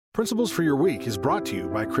Principles for Your Week is brought to you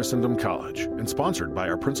by Christendom College and sponsored by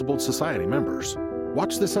our Principled Society members.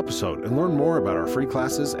 Watch this episode and learn more about our free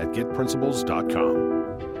classes at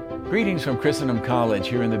getprinciples.com. Greetings from Christendom College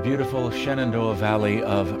here in the beautiful Shenandoah Valley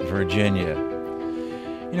of Virginia.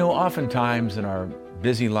 You know, oftentimes in our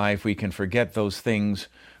busy life we can forget those things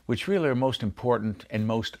which really are most important and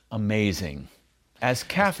most amazing. As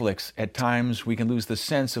Catholics, at times we can lose the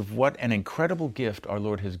sense of what an incredible gift our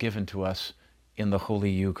Lord has given to us in the Holy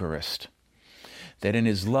Eucharist. That in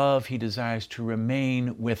His love He desires to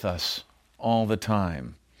remain with us all the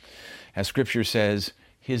time. As Scripture says,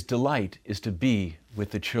 His delight is to be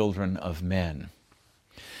with the children of men.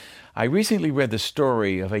 I recently read the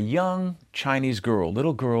story of a young Chinese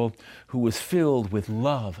little girl, who was filled with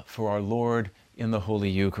love for our Lord in the Holy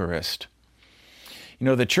Eucharist. You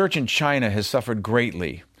know, the church in China has suffered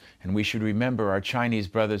greatly, and we should remember our Chinese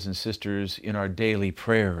brothers and sisters in our daily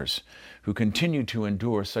prayers, who continue to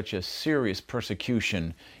endure such a serious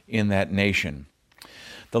persecution in that nation.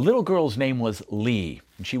 The little girl's name was Li,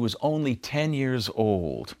 and she was only 10 years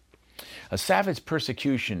old. A savage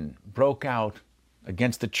persecution broke out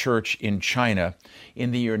against the church in China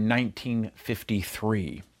in the year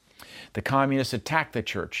 1953. The communists attacked the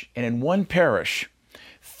church, and in one parish,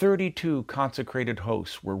 32 consecrated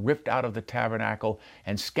hosts were ripped out of the tabernacle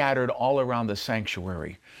and scattered all around the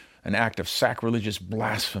sanctuary, an act of sacrilegious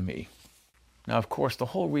blasphemy. Now, of course, the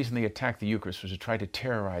whole reason they attacked the Eucharist was to try to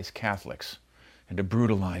terrorize Catholics and to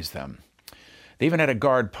brutalize them. They even had a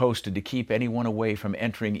guard posted to keep anyone away from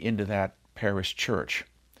entering into that parish church.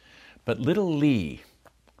 But little Li,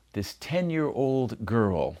 this 10-year-old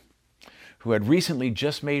girl, who had recently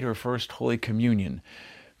just made her first Holy Communion,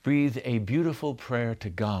 breathed a beautiful prayer to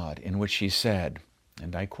God in which she said,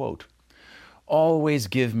 and I quote, "Always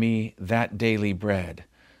give me that daily bread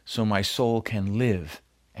so my soul can live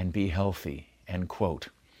and be healthy," end quote.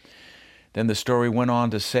 Then the story went on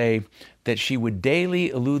to say that she would daily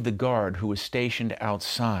elude the guard who was stationed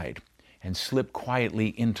outside and slip quietly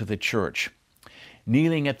into the church.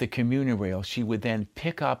 Kneeling at the communion rail, she would then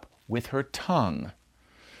pick up with her tongue,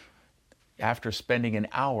 after spending an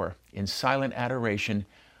hour in silent adoration,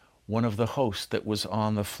 one of the hosts that was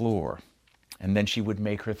on the floor. And then she would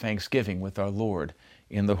make her thanksgiving with our Lord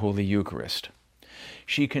in the Holy Eucharist.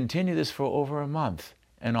 She continued this for over a month,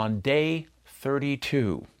 and on day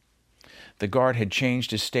 32, the guard had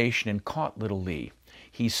changed his station and caught little Li.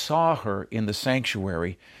 He saw her in the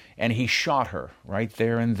sanctuary, and he shot her right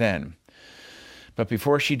there and then. But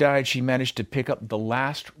before she died, she managed to pick up the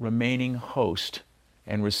last remaining host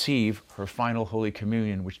and receive her final Holy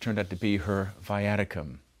Communion, which turned out to be her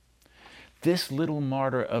viaticum. This little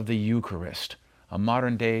martyr of the Eucharist, a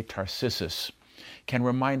modern-day Tarcissus, can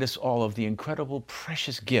remind us all of the incredible,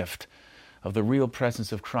 precious gift of the real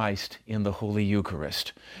presence of Christ in the Holy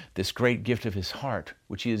Eucharist, this great gift of His heart,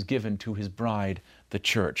 which He has given to His bride, the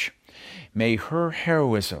Church. May her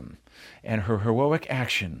heroism and her heroic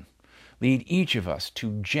action lead each of us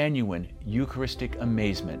to genuine Eucharistic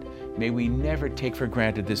amazement. May we never take for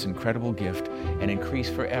granted this incredible gift and increase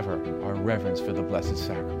forever our reverence for the Blessed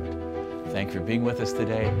Sacrament. Thank you for being with us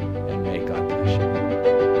today, and may God bless you.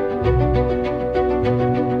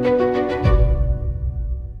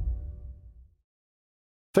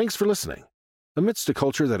 Thanks for listening. Amidst a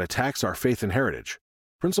culture that attacks our faith and heritage,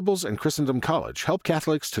 Principles and Christendom College help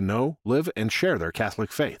Catholics to know, live, and share their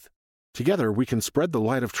Catholic faith. Together, we can spread the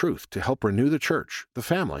light of truth to help renew the Church, the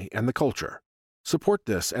family, and the culture. Support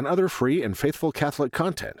this and other free and faithful Catholic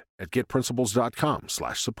content at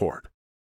getprinciples.com/support.